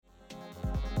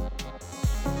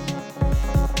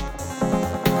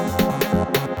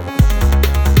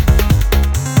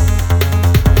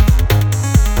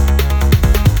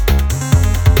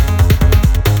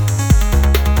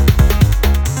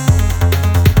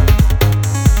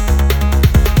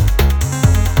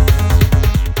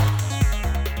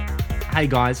Hey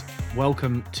guys,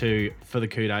 welcome to For the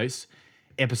Kudos,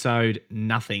 episode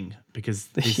nothing, because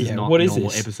this is not a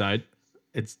normal episode.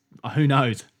 It's who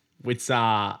knows. It's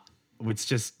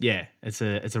just it's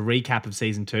a recap of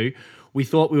season 2. We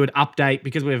thought we would update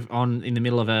because we're in the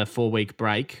middle of a 4-week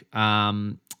break.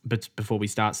 But before we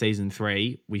start season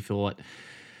 3, we thought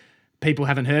people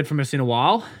haven't heard from us in a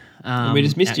while. And we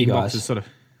just missed you guys. Our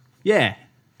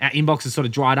inbox has sort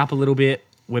of dried up a little bit.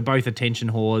 We're both attention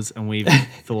whores, and we've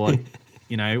thought,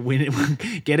 we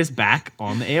get us back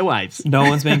on the airwaves. No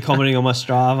one's been commenting on my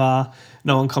Strava.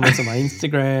 No one comments on my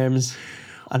Instagrams.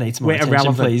 I need some more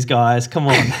attention, please, guys. Come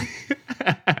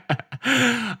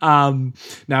on.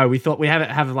 No, we thought we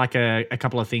have like a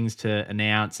couple of things to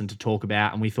announce and to talk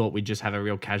about, and we thought we'd just have a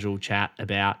real casual chat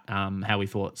about how we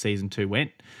thought season 2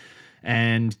 went,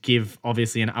 and give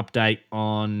obviously an update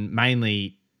on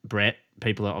mainly Brett.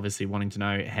 People are obviously wanting to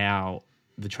know how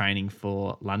the training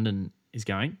for London is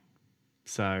going.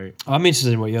 So I'm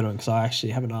interested in what you're doing because I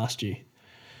actually haven't asked you.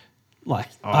 I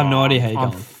have no idea how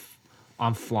you're going.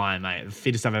 I'm flying, mate. The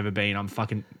fittest I've ever been. I'm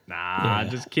fucking...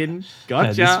 Just kidding.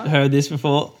 Gotcha. Heard this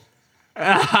before.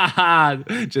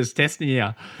 Just testing you.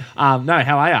 No,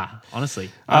 how are you? Honestly.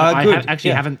 Good.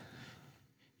 I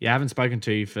haven't spoken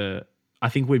to you for... I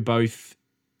think we both...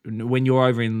 When you're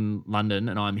over in London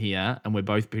and I'm here and we're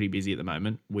both pretty busy at the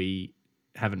moment, we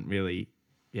haven't really...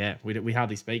 Yeah, we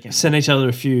hardly speak anymore. Send each other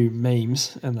a few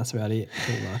memes and that's about it,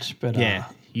 pretty much. But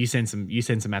you send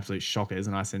some absolute shockers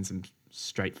and I send some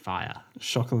straight fire.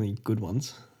 Shockingly good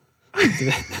ones. No,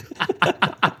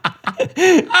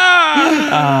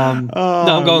 I'm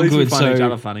going good. We find each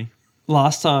other funny.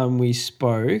 Last time we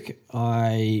spoke,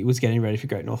 I was getting ready for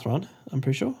Great North Run, I'm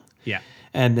pretty sure. Yeah.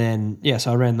 And then,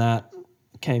 so I ran that,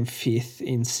 came 5th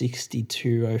in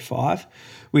 62.05,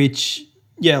 which...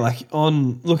 Yeah,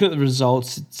 on looking at the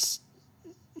results, it's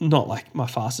not like my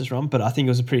fastest run, but I think it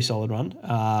was a pretty solid run.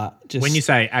 When you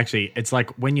say, actually, it's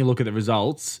like when you look at the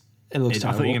results, it looks terrible.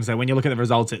 I thought you were going to say when you look at the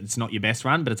results, it's not your best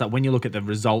run, but it's like when you look at the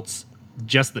results,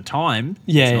 just the time,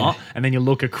 it's not. And then you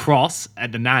look across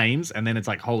at the names, and then it's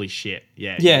like, holy shit.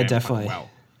 Yeah, definitely. Well.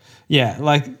 Yeah,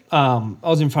 I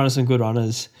was in front of some good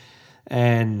runners,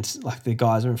 and the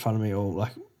guys are in front of me all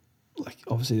like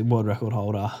obviously the world record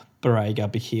holder,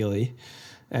 Barega, Bikili,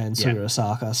 and Suga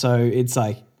Osaka. So it's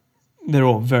they're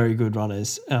all very good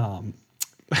runners.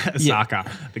 Osaka,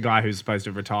 the guy who's supposed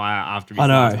to retire after his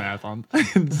last marathon.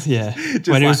 Yeah.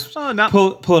 When he was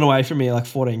pulling away from me at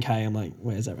 14K, I'm like,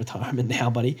 where's that retirement now,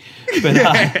 buddy? But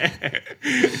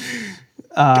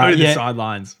go to the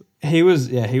sidelines. He was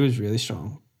really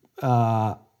strong.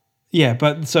 But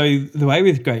so the way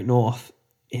with Great North,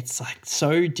 it's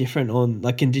so different on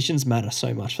conditions matter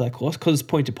so much for that course because it's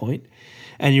point to point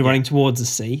and you're running towards the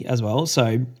sea as well.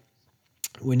 So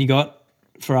when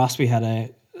for us, we had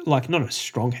not a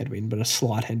strong headwind, but a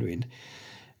slight headwind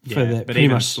for pretty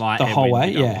much the whole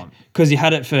way. Yeah. Because you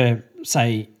had it for,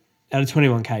 say, out of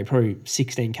 21K, probably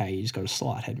 16K, you just got a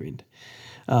slight headwind.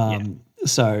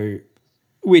 So,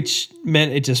 which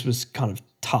meant it just was kind of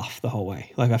tough the whole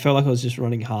way. I felt like I was just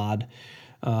running hard.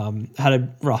 Had a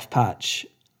rough patch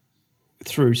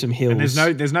through some hills. And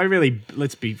there's no really,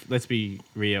 let's be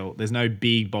real. There's no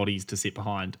big bodies to sit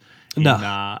behind. In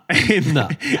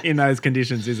those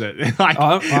conditions, is it?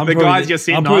 I'm the guys you're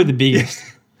sitting on. I'm probably the biggest.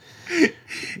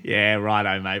 Yeah,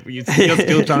 righto, mate. You're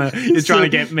still trying to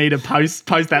get me to post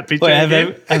that picture. Wait, have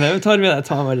I ever told you about that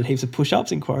time I did heaps of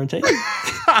push-ups in quarantine?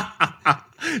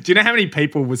 Do you know how many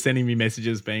people were sending me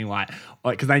messages being like,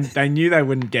 because they knew they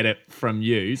wouldn't get it from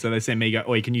you, so they sent me,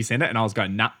 "Oi, can you send it?" And I was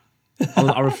going, "Nah,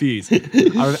 I refuse."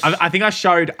 I think I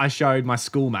showed my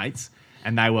schoolmates,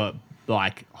 and they were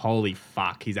like, "Holy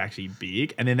fuck, he's actually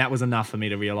big." And then that was enough for me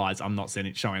to realize I'm not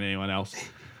showing anyone else.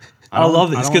 I love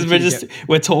this because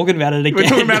we're talking about it again. We're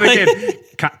talking about it again.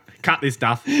 Cut this,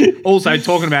 Duff. Also,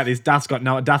 talking about this,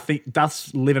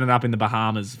 Duff's living it up in the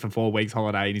Bahamas for 4 weeks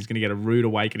holiday, and he's going to get a rude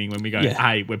awakening when we go,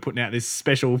 hey, we're putting out this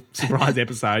special surprise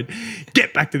episode.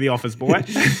 Get back to the office, boy.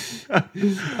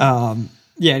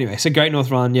 Anyway, so Great North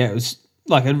Run, it was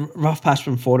a rough patch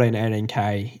from 14 to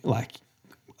 18K,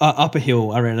 up a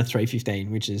hill, I ran a 3:15,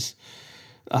 which is,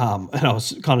 and I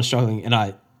was kind of struggling, and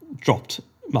I dropped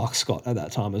Mark Scott at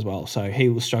that time as well, so he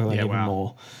was struggling even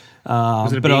more.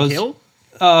 Was it a big hill?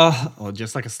 Or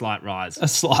just a slight rise? A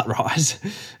slight rise.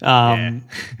 I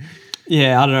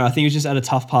don't know. I think it was just at a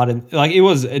tough part. It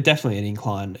was definitely an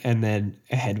incline and then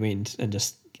a headwind and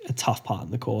just a tough part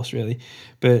in the course, really.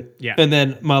 But and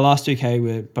then my last 2K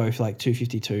were both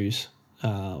 252s.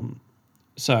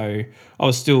 So I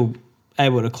was still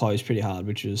able to close pretty hard,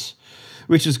 which was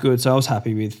good. So I was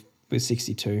happy with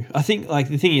 62. I think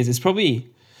the thing is, it's probably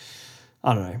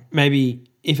I don't know, maybe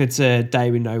if it's a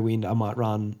day with no wind, I might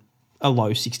run a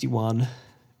low 61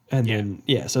 and then,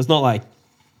 so it's not like,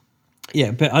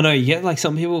 but I know you get like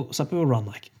some people run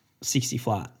like 60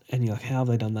 flat and you're like, how have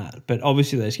they done that? But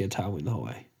obviously they just get a tailwind the whole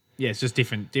way. Yeah, it's just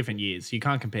different years. You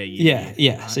can't compare years.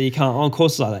 Right? So you can't, on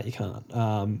courses like that, you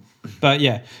can't. But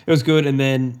yeah, it was good. And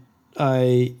then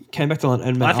I came back to London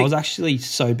and I was actually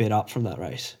so beat up from that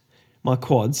race. My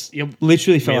quads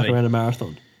literally felt like I ran a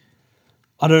marathon.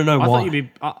 I don't know why.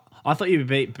 I thought you'd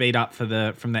be beat up from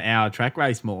the hour track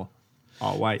race more.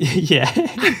 Oh, wait. Yeah.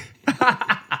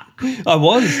 I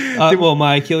was. Well,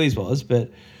 my Achilles was,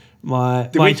 but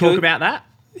Did we talk about that?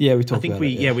 Yeah, we talked about it.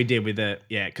 Yeah, we did with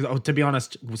because to be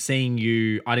honest, seeing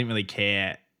you, I didn't really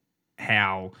care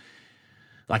how,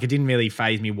 like, it didn't really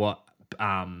faze me what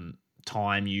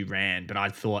time you ran, but I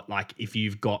thought, like, if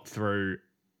you've got through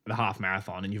the half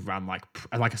marathon and you've run like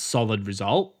a solid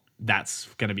result, that's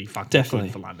going to be fucking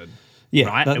good for London. Yeah,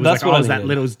 right. It was that's like, that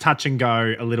little touch and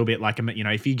go a little bit, like, you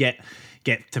know, if you get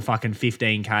to fucking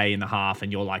 15K in the half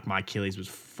and you're like, my Achilles was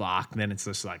fucked, then it's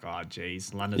just like, oh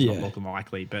geez, London's not looking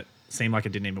likely, but it seemed like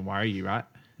it didn't even worry you, right?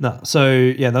 No.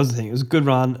 So that was the thing. It was a good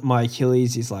run. My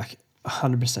Achilles is like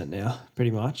 100% now,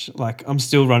 pretty much. Like, I'm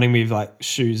still running with like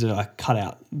shoes that I cut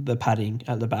out the padding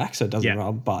at the back so it doesn't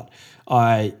rub, but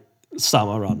I start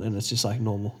my run and it's just like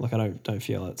normal. Like, I don't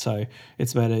feel it. So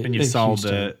it's made a. And you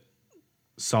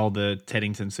sold the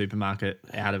Teddington supermarket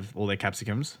out of all their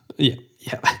capsicums. Yeah,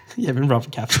 been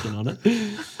rubbing capsicum on it.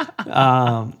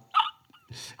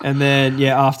 And then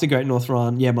after Great North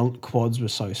Run, my quads were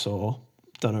so sore.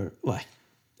 Don't know, like,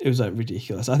 it was like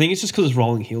ridiculous. I think it's just because it's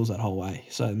rolling hills that whole way,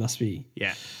 so it must be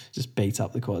just beats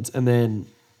up the quads. And then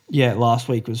last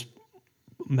week was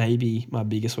maybe my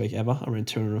biggest week ever. I ran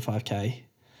 205K.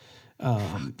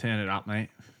 Turn it up, mate.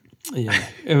 Yeah,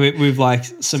 with like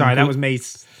some. Sorry, that was me.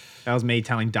 That was me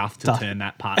telling Duff to turn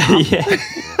that part up.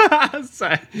 So,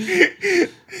 that's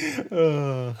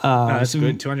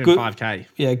good.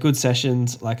 205K. Good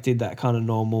sessions. Like, did that kind of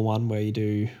normal one where you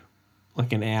do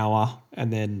like an hour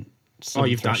and then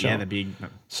you've threshold. Done the big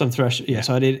some threshold. Yeah,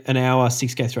 so I did an hour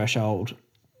 6K threshold,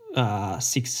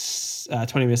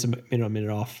 20 minutes a minute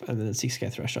off, and then a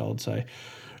 6K threshold. So,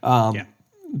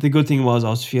 the good thing was I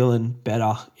was feeling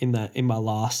better in my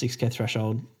last 6K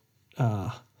threshold.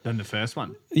 Than the first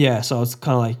one. Yeah, so I was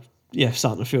kind of like,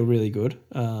 starting to feel really good.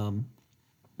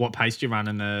 What pace did you run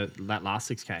in that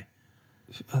last 6K?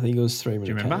 I think it was 3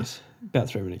 minute Ks. About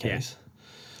 3 minute Ks. Yeah.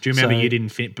 Do you remember you didn't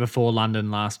fit before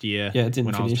London last year? Yeah, it didn't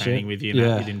when finish I was training with you. You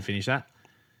didn't finish that?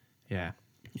 Yeah.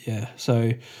 Yeah,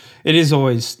 so it is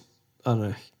always, I don't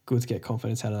know, good to get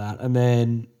confidence out of that. And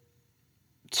then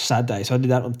Saturday, so I did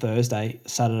that on Thursday.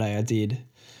 Saturday I did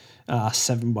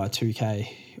 7 by 2K,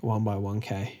 1 by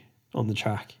 1K. On the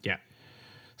track. Yeah.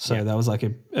 So that was like a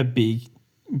big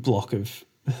block of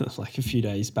like a few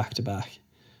days back to back.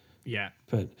 Yeah.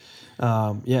 But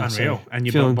Unreal. So and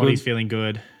your body's feeling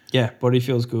good. Yeah, body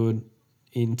feels good.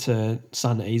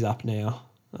 Starting to ease up now.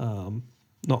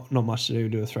 Not much to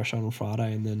do a threshold on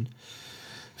Friday and then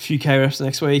a few K reps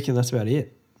next week and that's about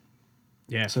it.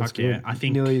 Yeah, so fuck yeah. I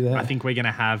think we're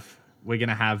gonna have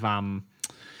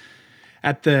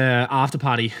at the after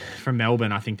party from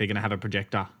Melbourne, I think they're gonna have a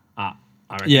projector up,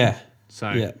 I reckon. Yeah.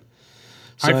 So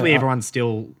hopefully everyone's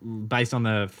still, based on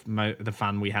the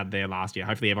fun we had there last year,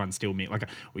 hopefully everyone's still, like,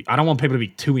 I don't want people to be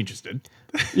too interested.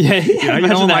 Yeah.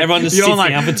 Imagine that. Everyone just sits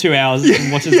down for 2 hours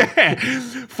and watches.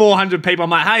 400 people. I'm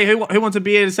like, hey, who wants a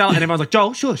beer to sell? And everyone's like,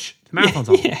 Joel, shush. The marathon's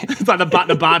on. Yeah. It's like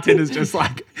the bartender's just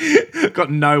like got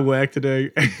no work to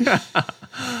do.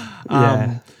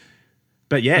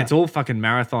 But it's all fucking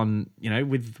marathon,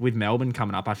 with Melbourne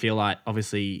coming up. I feel like,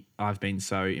 obviously, I've been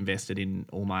so invested in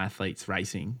all my athletes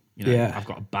racing. I've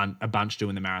got a bunch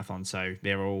doing the marathon, so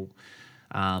they're all,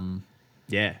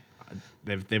 they've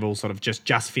all sort of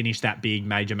just finished that big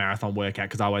major marathon workout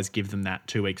because I always give them that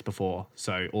 2 weeks before.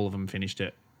 So all of them finished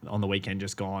it on the weekend,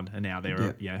 just gone, and now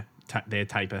they're their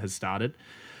taper has started.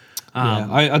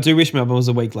 I do wish Melbourne was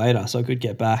a week later so I could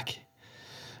get back.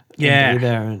 And be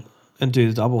there and do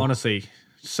the double. Honestly.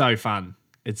 So fun.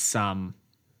 It's I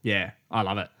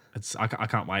love it. I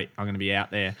can't wait. I'm going to be out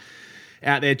there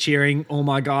cheering all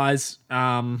my guys,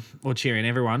 or cheering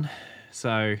everyone.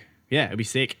 So it'll be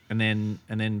sick. And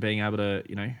then being able to,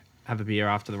 have a beer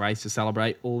after the race to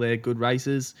celebrate all their good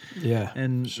races. Yeah.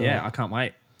 And I can't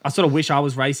wait. I sort of wish I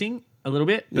was racing a little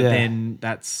bit, but then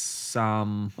that's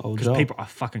because people are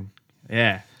fucking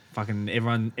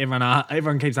everyone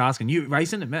keeps asking, you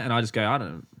racing, and I just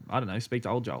go, I I don't know, speak to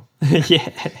old Joel. Yeah.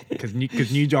 Because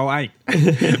new Joel ain't.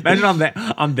 Imagine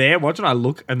I'm there watching, I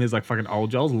look and there's like fucking old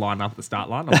Joel's lined up at the start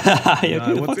line. I'm like,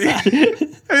 Yeah, what's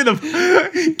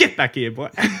it? Get back here, boy.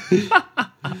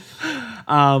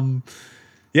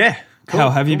 Yeah. Cool, How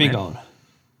have you been going?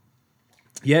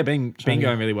 Yeah, been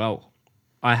going really well.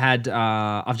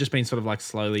 I've just been sort of like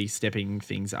slowly stepping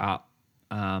things up,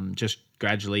 just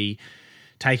gradually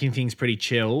taking things pretty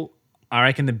chill. I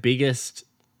reckon the biggest,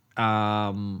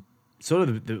 one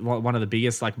of the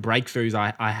biggest like breakthroughs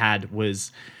I had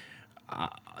was,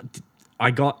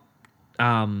 I got,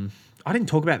 I didn't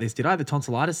talk about this. Did I? The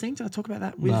tonsillitis thing? Did I talk about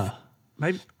that? No.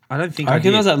 Maybe I don't think I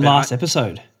reckon did, that was that last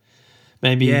episode.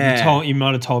 Maybe Yeah. you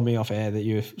might have told me off air that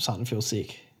you were starting to feel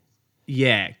sick.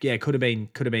 Yeah, could have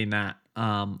been that.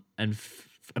 And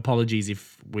apologies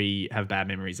if we have bad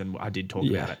memories and I did talk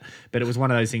about it, but it was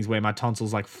one of those things where my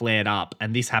tonsils like flared up,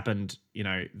 and this happened,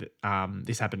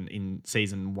 this happened in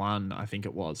season 1, I think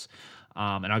it was.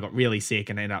 And I got really sick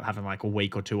and ended up having like a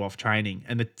week or 2 off training,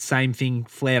 and the same thing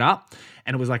flared up,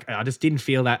 and it was like I just didn't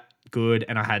feel that good,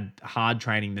 and I had hard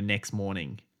training the next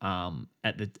morning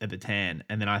at the tan,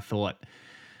 and then I thought,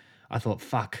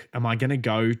 fuck, am I gonna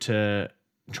go to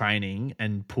training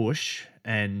and push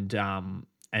and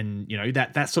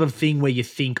that sort of thing where you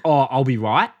think, oh, I'll be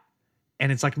right,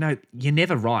 and it's like, no, you're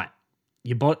never right.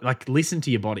 Your body, like, listen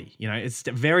to your body. It's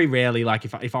very rarely like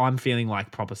if I'm feeling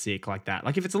like proper sick like that,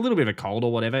 like if it's a little bit of a cold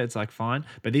or whatever, it's like fine.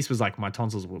 But this was like my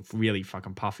tonsils were really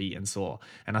fucking puffy and sore,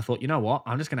 and I thought, you know what,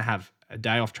 I'm just gonna have a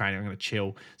day off training. I'm gonna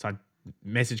chill. So I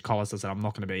messaged Collis. I said I'm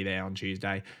not gonna be there on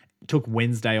Tuesday. Took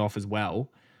Wednesday off as well,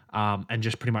 and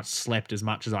just pretty much slept as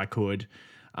much as I could.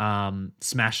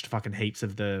 Smashed fucking heaps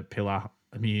of the Pillar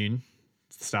Immune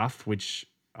stuff, which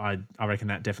I reckon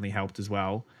that definitely helped as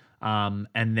well.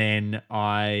 And then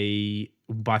by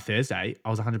Thursday, I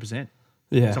was 100%.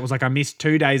 Yeah. So it was like I missed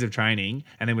 2 days of training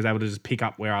and then was able to just pick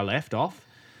up where I left off.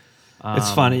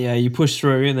 It's funny, yeah. You push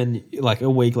through and then like a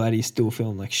week later you're still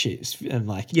feeling like shit. And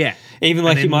like, yeah, even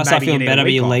like you might start feeling better,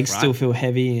 but your legs off, right? still feel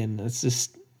heavy, and it's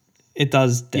just, it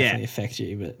does definitely affect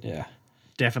you, but yeah.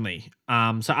 Definitely.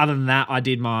 So other than that, I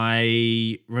did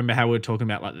remember how we were talking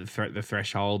about like the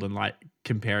threshold and like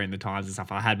comparing the times and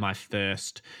stuff. I had my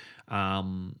first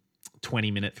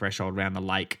 20-minute threshold around the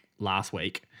lake last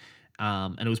week,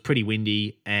 and it was pretty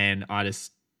windy, and I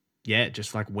just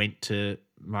like went to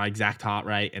my exact heart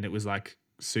rate, and it was like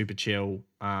super chill.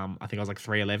 I think I was like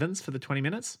 311s for the 20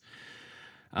 minutes.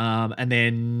 And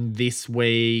then this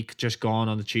week, just gone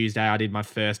on the Tuesday, I did my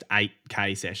first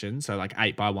 8K session. So like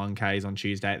 8x1Ks on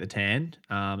Tuesday at the tan.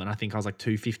 And I think I was like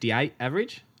 258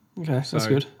 average. Okay, so that's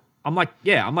good. I'm like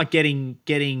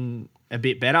getting a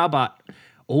bit better, but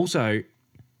also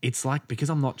it's like, because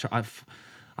I'm not, I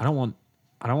don't want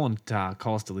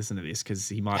Collis to listen to this, because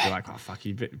he might be like, oh fuck,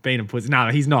 you've been a pussy. No,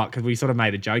 he's not, because we sort of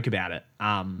made a joke about it.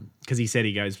 Because he said,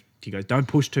 he goes, don't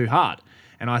push too hard.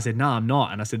 And I said, no, I'm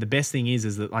not. And I said, the best thing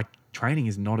is that like training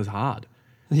is not as hard.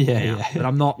 Yeah. That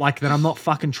I'm not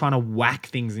fucking trying to whack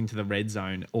things into the red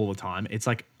zone all the time. It's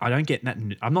like, I don't get that.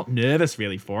 I'm not nervous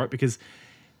really for it, because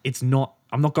I'm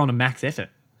not going to max effort.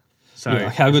 So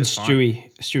like how good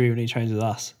Stewie when he trains with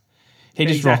us. He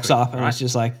just rocks up and it's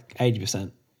just like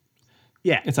 80%.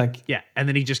 Yeah. It's like, yeah. And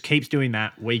then he just keeps doing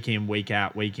that week in, week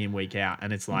out, week in, week out.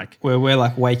 And it's like, we're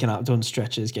like waking up, doing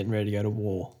stretches, getting ready to go to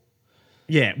war.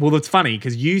 Yeah, well, it's funny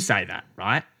because you say that,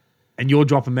 right? And you're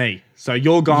dropping me. So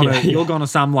you're going to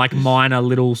some like minor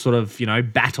little sort of,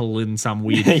 battle in some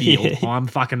weird field. Yeah. I'm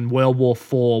fucking World War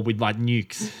IV with like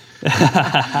nukes.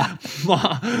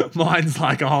 Mine's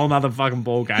like a whole nother fucking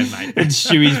ball game, mate. And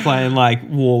Stewie's playing like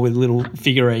war with little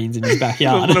figurines in his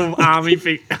backyard. Little army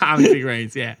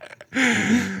figurines, yeah.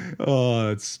 Oh,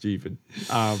 that's stupid.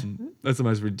 That's the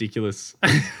most ridiculous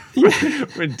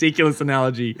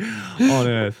analogy on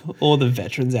earth. All the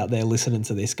veterans out there listening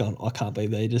to this going, I can't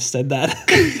believe they just said that.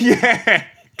 Yeah,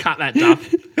 cut that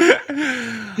duff.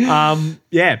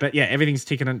 Yeah, but yeah, everything's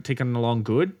ticking along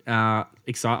good. I'll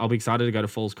be excited to go to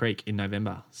Falls Creek in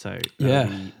November. So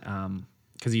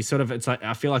because you sort of, it's like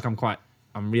I feel like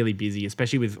I'm really busy,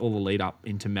 especially with all the lead up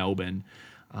into Melbourne.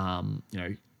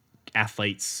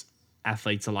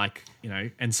 Athletes are like,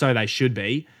 and so they should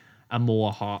be, a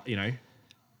more hot,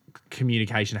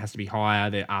 communication has to be higher.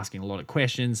 They're asking a lot of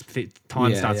questions.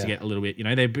 Time starts to get a little bit,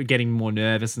 they're getting more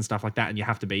nervous and stuff like that, and you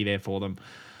have to be there for them.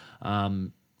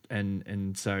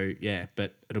 And so, yeah,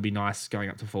 but it'll be nice going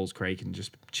up to Falls Creek and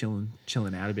just chilling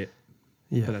out a bit.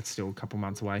 Yeah. But that's still a couple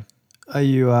months away. Are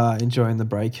you enjoying the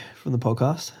break from the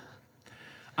podcast?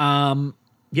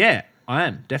 Yeah, I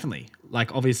am, definitely.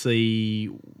 Like,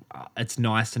 obviously, it's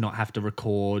nice to not have to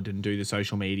record and do the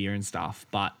social media and stuff,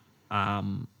 but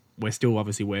we're still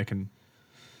obviously working.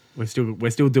 We're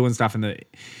still doing stuff in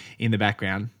the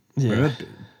background. Yeah. Remember?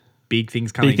 Big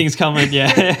things coming. Big things coming, yeah.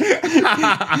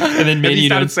 And then Have you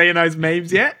started seeing those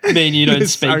memes yet? Me and you don't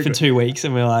speak for 2 weeks,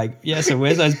 and we're like, yeah, so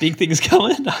where's those big things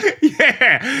coming?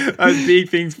 Yeah, those big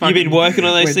things. You've been working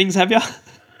on those things, have you?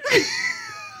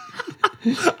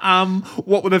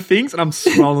 What were the things? And I'm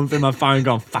scrolling through my phone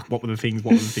going, fuck, what were the things?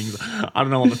 What were the things? I don't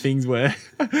know what the things were.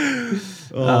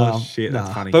 Shit,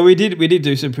 that's funny. But we did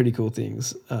do some pretty cool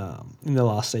things in the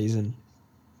last season.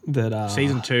 That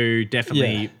Season 2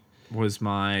 definitely was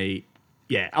my...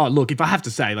 Yeah. Oh, look, if I have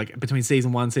to say, like, between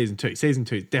season 1 and season 2 is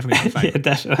definitely my favourite. Yeah,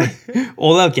 definitely.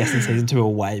 All our guests in season 2 are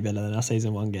way better than our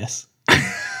season 1 guests.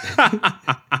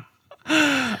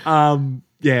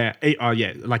 Yeah. Oh,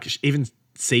 yeah. Like, even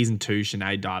season 2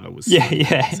 Sinead Diver was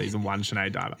season 1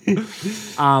 Sinead Diver.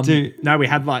 No, we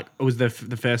had like, it was the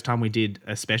first time we did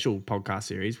a special podcast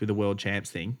series with the World Champs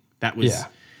thing. That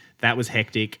was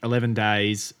hectic. 11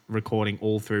 days recording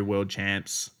all through World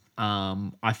Champs.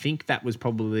 I think that was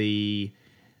probably,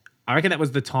 I reckon that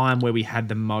was the time where we had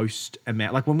the most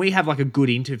amount. Like when we have like a good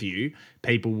interview,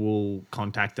 people will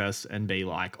contact us and be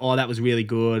like, oh, that was really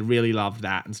good. Really loved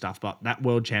that and stuff. But that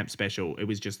World Champ special, it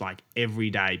was just like every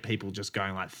day people just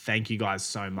going like, thank you guys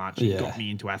so much. You got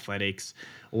me into athletics,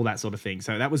 all that sort of thing.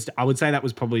 So that was, I would say that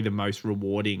was probably the most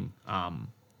rewarding,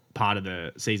 part of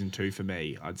the season 2 for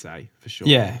me, I'd say for sure.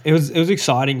 Yeah, it was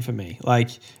exciting for me.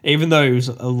 Like even though it was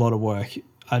a lot of work,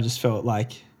 I just felt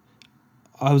like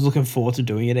I was looking forward to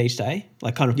doing it each day,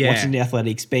 like kind of watching the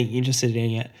athletics, being interested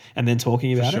in it, and then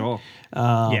talking about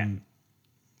it.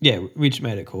 Yeah, which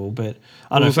made it cool. But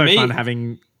I don't know, for me, fun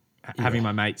having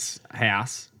my mate's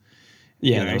house.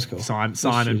 Yeah, that was cool.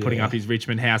 Simon putting up his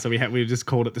Richmond house. So we just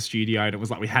called it the studio, and it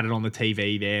was like we had it on the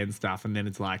TV there and stuff. And then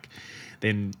it's like,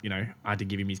 then I had to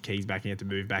give him his keys back. He had to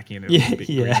move back in. It was a bit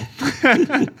grim.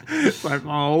 It's like,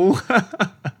 oh.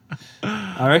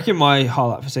 I reckon my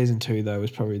highlight for season 2 though was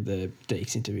probably the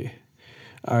Deeks interview.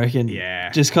 I reckon,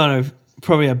 just kind of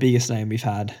probably our biggest name we've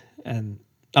had, and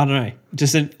I don't know,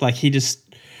 just like we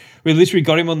literally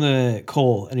got him on the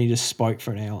call and he just spoke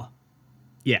for an hour.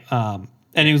 Yeah.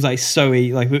 And it was like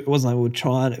like it wasn't like we were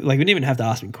trying, like we didn't even have to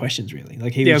ask him questions really.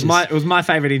 Like it was my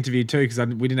favorite interview too because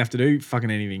we didn't have to do fucking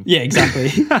anything. Yeah, exactly.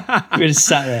 We just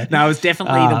sat there. No, it was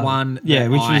definitely the one that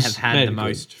which I have had the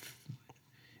most.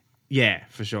 Yeah,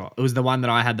 for sure. It was the one that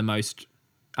I had the most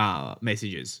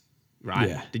messages, right?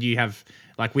 Yeah. Did you have,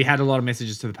 like, we had a lot of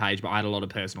messages to the page, but I had a lot of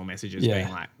personal messages being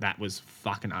like, that was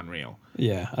fucking unreal.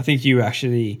 Yeah, I think you were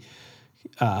actually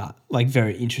like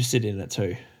very interested in it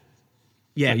too.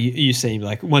 Yeah. Like you seemed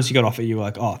like, once you got off it, you were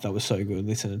like, oh, that was so good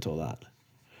listening to all that.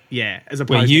 Yeah, as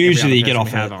opposed to usually you get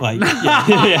off it, like,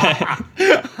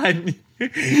 I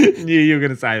knew you were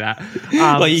going to say that.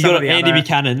 Like you got Andy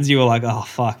Buchanan's, you were like, oh,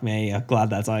 fuck me, I'm glad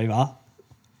that's over.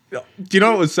 Do you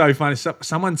know what was so funny?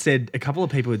 Someone said, a couple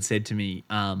of people had said to me,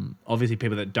 obviously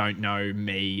people that don't know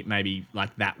me maybe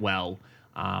like that well,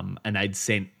 and they'd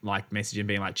sent like message and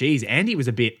being like, geez, Andy was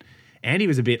a bit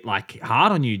like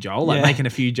hard on you, Joel, like making a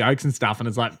few jokes and stuff. And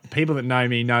it's like people that know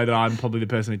me know that I'm probably the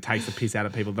person who takes the piss out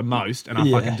of people the most, and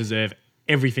I fucking deserve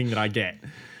everything that I get.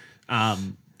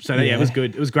 So it was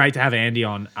good. It was great to have Andy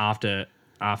on after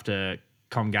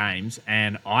Com Games,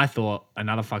 and I thought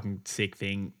another fucking sick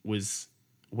thing was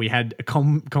we had a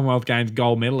Commonwealth Games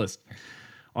gold medalist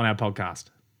on our podcast.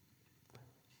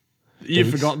 You've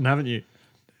forgotten, haven't you?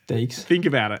 Deeks. Think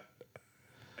about it.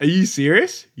 Are you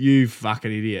serious? You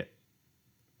fucking idiot.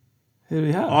 Who do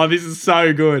we have? Oh, this is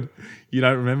so good. You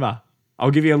don't remember.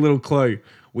 I'll give you a little clue.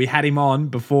 We had him on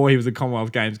before he was a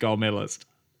Commonwealth Games gold medalist.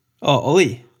 Oh,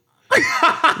 Ollie.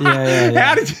 Yeah.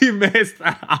 How did you mess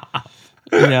that up?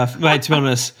 Yeah, mate, to be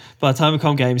honest, by the time the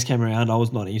Com Games came around, I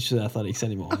was not interested in athletics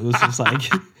anymore. It was just like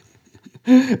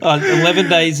 11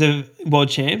 days of World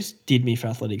Champs did me for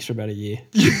athletics for about a year.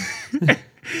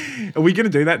 Are we going to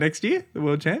do that next year, the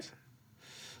World Champs?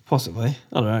 Possibly.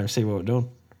 I don't know. See what we're doing.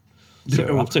 See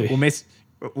what we're up to.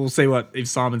 We'll see if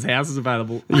Simon's house is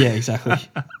available. Yeah, exactly.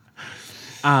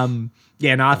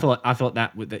 I thought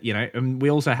that with that, and we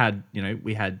also had,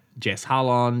 we had Jess Hull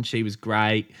on. She was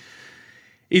great.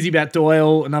 Izzy Bat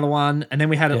Doyle, another one. And then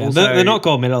we had also... They're not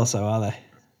gold medalists though, are they?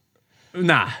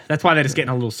 Nah, that's why they're just getting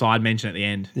a little side mention at the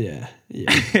end. Yeah.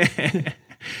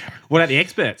 What about the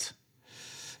experts?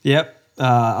 Yep.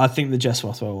 I think the Jess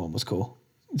Rothwell one was cool.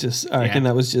 I reckon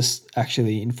that was just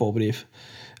actually informative.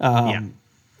 Same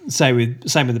with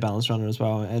the balance runner as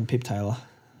well, and Pip Taylor.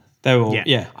 They were all,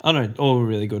 I don't know, all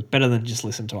really good. Better than just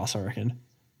listen to us, I reckon.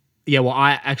 Yeah, well,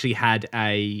 I actually had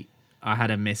a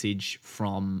message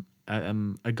from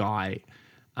a guy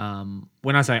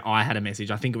when I say I had a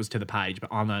message, I think it was to the page,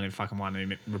 but I'm the only fucking one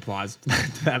who replies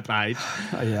to that page.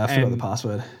 Oh, yeah, I forgot the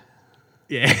password.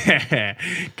 Yeah,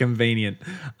 convenient.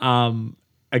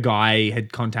 A guy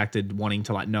had contacted wanting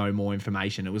to like know more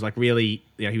information. It was like really,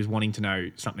 he was wanting to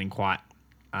know something quite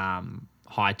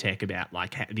high tech about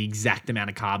like the exact amount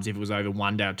of carbs if it was over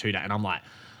 1 day or 2 days. And I'm like,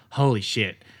 holy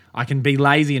shit, I can be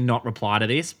lazy and not reply to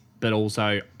this, but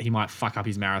also he might fuck up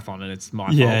his marathon and it's my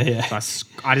fault. Yeah. So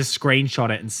I just screenshot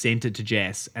it and sent it to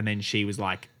Jess, and then she was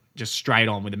like, just straight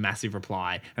on with a massive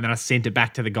reply, and then I sent it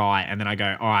back to the guy, and then I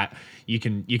go, all right, you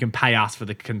can pay us for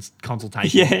the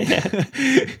consultation.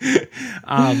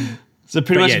 So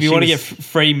pretty much, if you want to get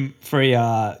free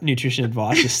nutrition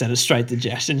advice, just send it straight to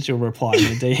Jess, and she'll reply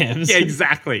in the DMs. Yeah,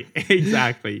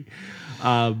 exactly.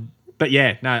 But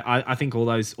yeah, no, I think all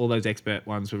those expert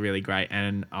ones were really great,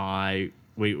 and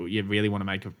we really want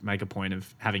to make a point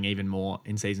of having even more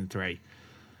in season 3.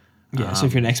 Yeah, so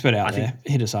if you're an expert out there,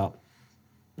 hit us up.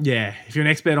 Yeah, if you're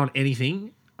an expert on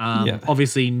anything,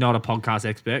 obviously not a podcast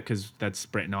expert because that's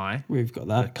Brett and I. We've got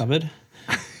that covered.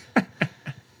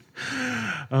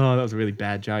 Oh, that was a really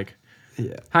bad joke.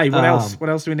 Yeah. Hey, what else? What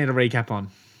else do we need to recap on?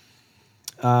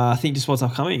 I think just what's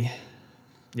upcoming.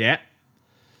 Yeah.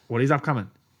 What is upcoming?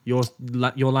 Your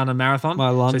London Marathon? My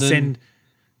London. So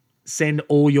send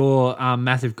all your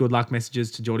massive good luck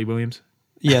messages to Geordie Williams.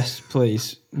 Yes,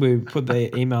 please. We put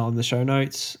the email in the show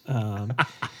notes.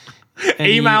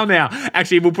 Email now.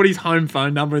 Actually, we'll put his home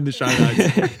phone number in the show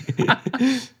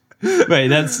notes.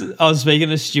 Wait, I was speaking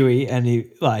to Stewie, and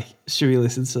Stewie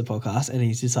listens to the podcast, and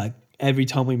he's just like, every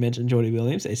time we mention Geordie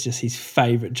Williams, it's just his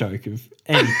favourite joke of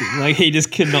anything. Like, he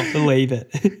just cannot believe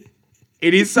it.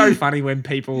 It is so funny when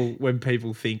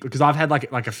people think, because I've had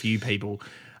like a few people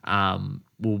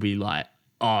will be like,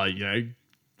 oh, you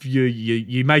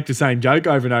make the same joke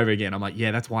over and over again. I'm like,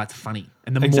 yeah, that's why it's funny.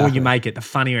 And the more you make it, the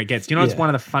funnier it gets. Do you know, it's one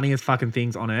of the funniest fucking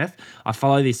things on earth. I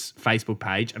follow this Facebook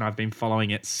page, and I've been following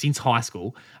it since high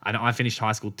school. And I finished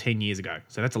high school 10 years ago.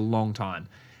 So that's a long time.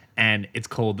 And it's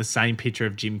called The Same Picture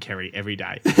of Jim Carrey Every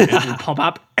Day. And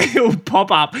it will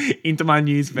pop up into my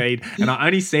news feed. And I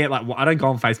only see it I don't go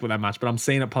on Facebook that much, but I'm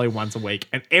seeing it probably once a week.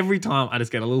 And every time I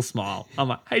just get a little smile. I'm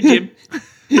like, hey, Jim.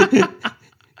 Yeah.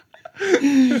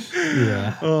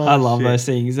 I love those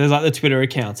things. There's like the Twitter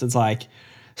accounts. It's like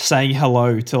saying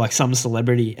hello to like some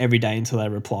celebrity every day until they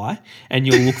reply, and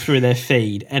you'll look through their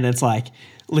feed, and it's like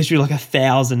literally like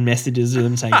 1,000 messages of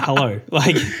them saying hello.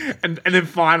 Like, and then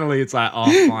finally it's like,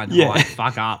 oh, fine,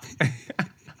 fuck up.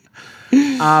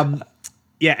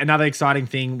 Another exciting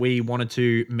thing we wanted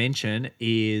to mention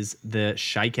is the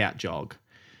shakeout jog.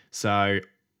 So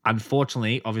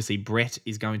unfortunately, obviously Brett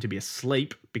is going to be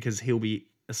asleep because he'll be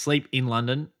asleep in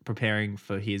London preparing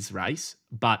for his race.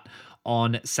 But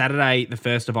on Saturday, the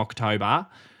 1st of October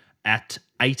at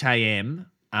 8 a.m.,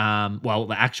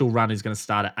 the actual run is going to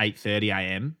start at 8:30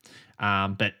 a.m.,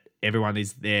 but everyone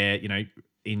is there,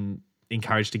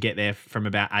 encouraged to get there from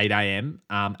about 8 a.m.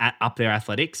 At Up There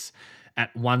Athletics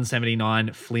at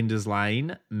 179 Flinders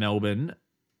Lane, Melbourne.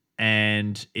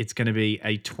 And it's going to be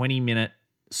a 20-minute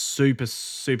super,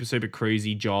 super, super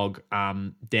cruisy jog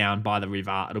down by the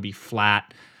river. It'll be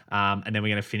flat. And then we're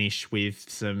going to finish with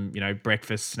some,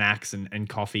 breakfast, snacks and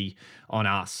coffee on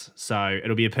us. So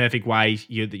it'll be a perfect way.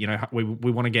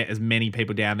 We want to get as many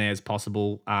people down there as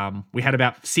possible. We had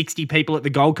about 60 people at the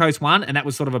Gold Coast one, and that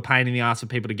was sort of a pain in the ass for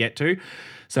people to get to.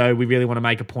 So we really want to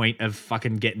make a point of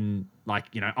fucking getting I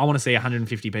want to see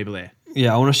 150 people there.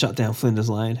 Yeah, I want to shut down Flinders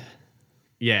Lane.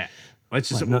 Yeah.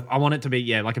 I want it to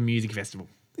be, like a music festival.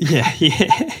 Yeah.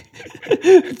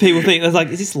 People think,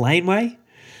 is this laneway?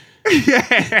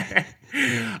 Yeah.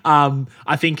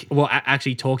 I think,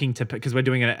 actually talking to, because we're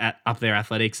doing it at Up There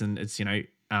Athletics, and it's,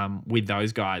 with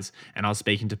those guys, and I was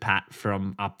speaking to Pat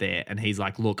from Up There, and he's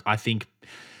like, look, I think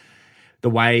the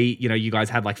way, you guys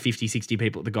had like 50, 60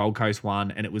 people at the Gold Coast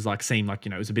one, and it was seemed like,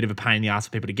 it was a bit of a pain in the ass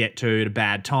for people to get to at a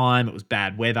bad time. It was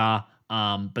bad weather.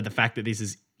 But the fact that this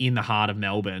is in the heart of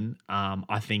Melbourne,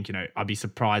 I think, I'd be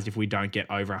surprised if we don't get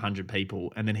over 100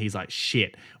 people. And then he's like,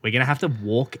 shit, we're going to have to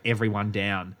walk everyone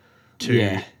down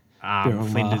to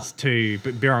Flinders to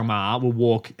Birrong Maher. We'll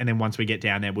walk, and then once we get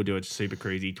down there, we'll do a super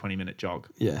cruisy 20-minute jog.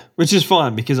 Yeah, which is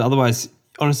fine, because otherwise,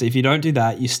 honestly, if you don't do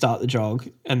that, you start the jog,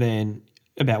 and then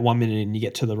about 1 minute in, you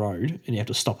get to the road, and you have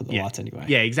to stop at the lights anyway.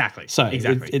 Yeah, exactly. So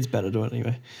it's better doing it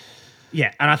anyway.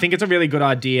 Yeah, and I think it's a really good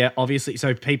idea, obviously.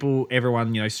 So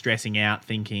everyone, stressing out,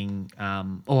 thinking,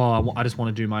 I just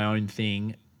want to do my own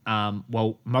thing.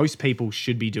 Most people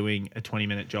should be doing a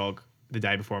 20-minute jog the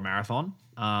day before a marathon.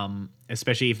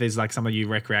 Especially if there's like some of you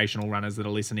recreational runners that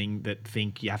are listening that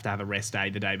think you have to have a rest day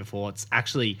the day before. It's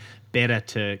actually better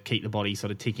to keep the body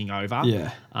sort of ticking over.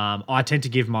 Yeah. I tend to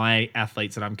give my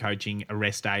athletes that I'm coaching a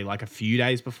rest day like a few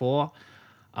days before.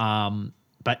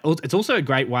 But it's also a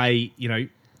great way,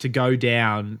 to go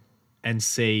down and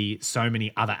see so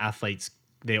many other athletes.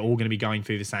 They're all going to be going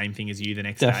through the same thing as you the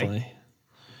next day.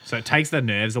 So it takes the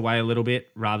nerves away a little bit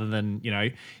rather than,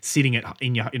 sitting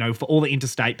in your, for all the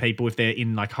interstate people, if they're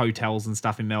in like hotels and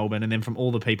stuff in Melbourne, and then from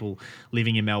all the people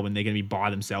living in Melbourne, they're going to be by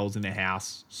themselves in their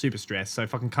house, super stressed. So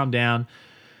if I can come down,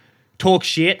 talk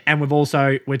shit, and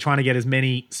we're trying to get as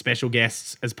many special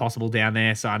guests as possible down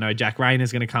there. So I know Jack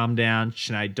Rayner's going to come down,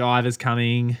 Sinead Diver's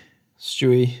coming.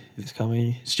 Stewie is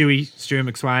coming. Stuart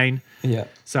McSwain. Yeah.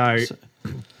 So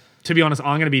to be honest,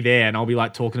 I'm going to be there and I'll be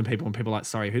like talking to people and people are like,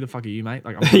 sorry, who the fuck are you, mate?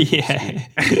 Like,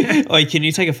 yeah. Oi, can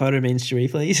you take a photo of me and Stewie,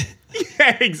 please?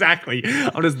 Yeah, exactly.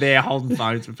 I'm just there holding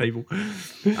phones for people.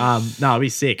 No, it'll be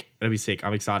sick.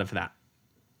 I'm excited for that.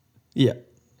 Yeah.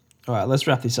 All right, let's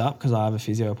wrap this up because I have a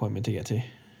physio appointment to get to.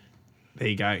 There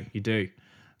you go. You do.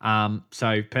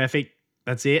 So perfect.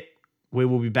 That's it. We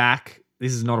will be back.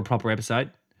 This is not a proper episode.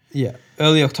 Yeah.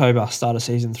 Early October, start of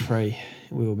season 3.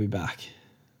 We will be back.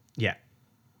 Yeah.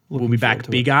 We'll be back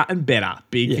bigger and better.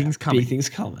 Big things coming. Big things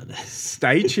coming.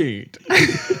 Stay tuned.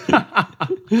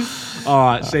 All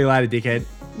right. See you later, dickhead.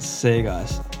 See you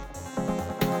guys.